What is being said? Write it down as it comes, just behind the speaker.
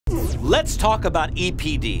Let's talk about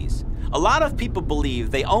EPDs. A lot of people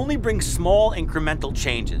believe they only bring small incremental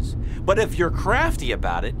changes. But if you're crafty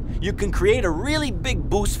about it, you can create a really big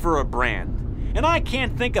boost for a brand. And I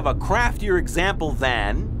can't think of a craftier example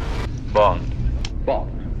than... Bond.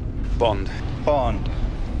 Bond. Bond. Bond.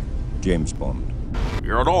 James Bond.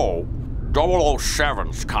 You know,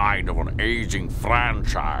 007's kind of an aging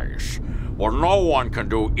franchise. Well, no one can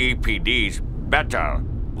do EPDs better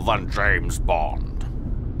than James Bond.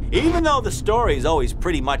 Even though the story is always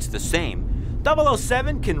pretty much the same,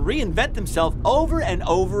 007 can reinvent himself over and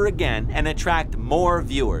over again and attract more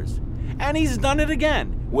viewers. And he's done it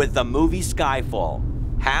again with the movie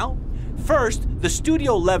Skyfall. How? First, the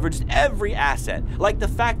studio leveraged every asset, like the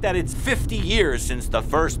fact that it's 50 years since the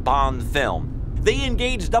first Bond film. They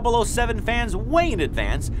engaged 007 fans way in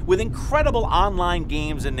advance with incredible online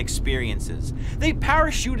games and experiences. They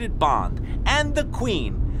parachuted Bond and the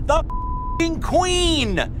Queen, the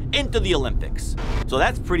Queen, into the Olympics. So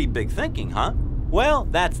that's pretty big thinking, huh? Well,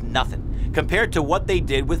 that's nothing compared to what they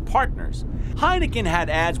did with partners. Heineken had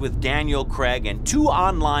ads with Daniel Craig and 2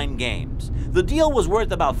 online games. The deal was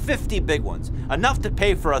worth about 50 big ones, enough to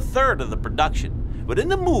pay for a third of the production. But in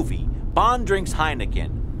the movie, Bond drinks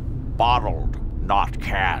Heineken, bottled, not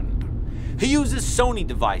canned. He uses Sony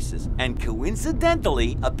devices and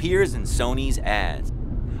coincidentally appears in Sony's ads.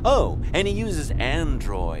 Oh, and he uses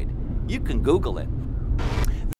Android. You can Google it.